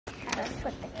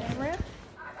flip the camera.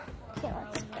 Okay,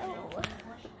 let's go.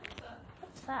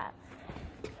 What's that?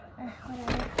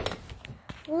 Whatever.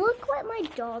 Look what my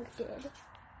dog did.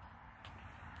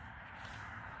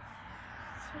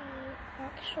 See,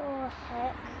 actual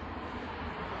heck.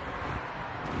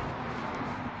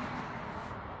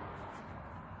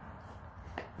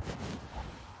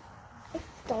 I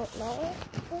don't know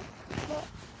what.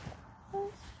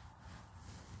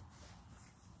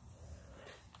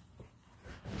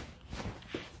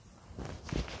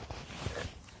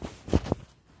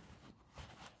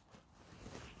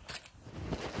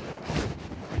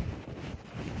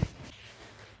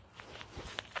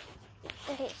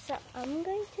 Okay, so I'm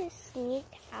going to sneak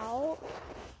out.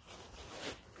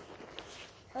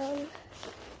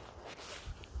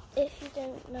 If you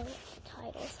didn't know what the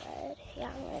title said, yeah,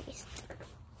 I'm gonna be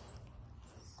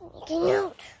sneaking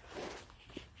out.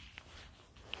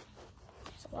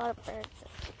 There's a lot of birds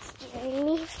that keep scaring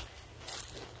me.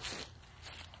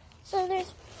 So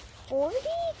there's 40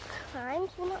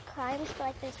 crimes, well not crimes, but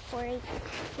like there's 40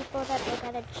 people that they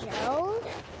gotta jail.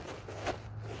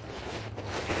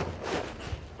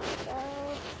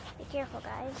 Be careful,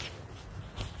 guys.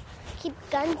 Keep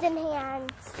guns in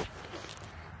hands.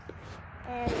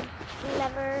 And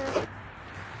never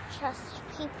trust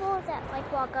people that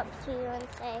like walk up to you and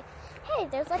say, hey,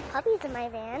 there's like puppies in my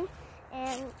van.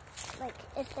 And like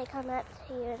if they come up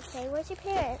to you and say, where's your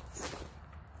parents?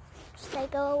 Just say,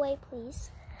 go away,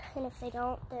 please. And if they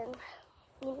don't, then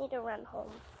you need to run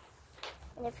home.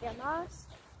 And if you're lost,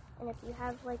 and if you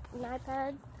have like an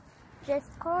iPad,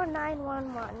 just call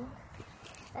 911.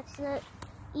 That's the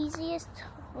easiest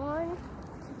one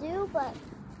to do, but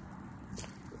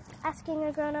asking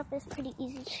a grown-up is pretty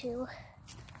easy too.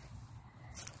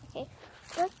 Okay,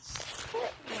 let's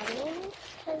start running,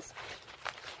 because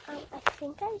I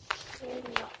think I hear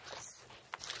knocks.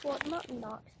 Well, not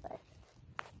knocks, but...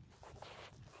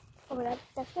 Oh my god,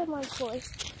 that's my mom's voice.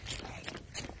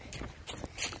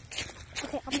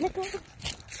 Okay, I'm gonna go...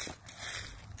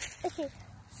 Okay,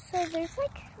 so there's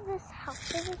like this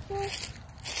house over here.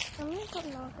 I'm gonna go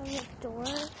knock on the door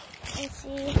and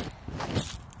see.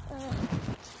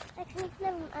 Actually,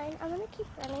 never mind. I'm gonna keep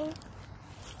running.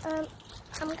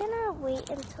 I'm gonna wait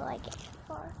until I get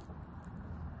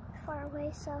far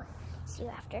away. So see you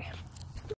after.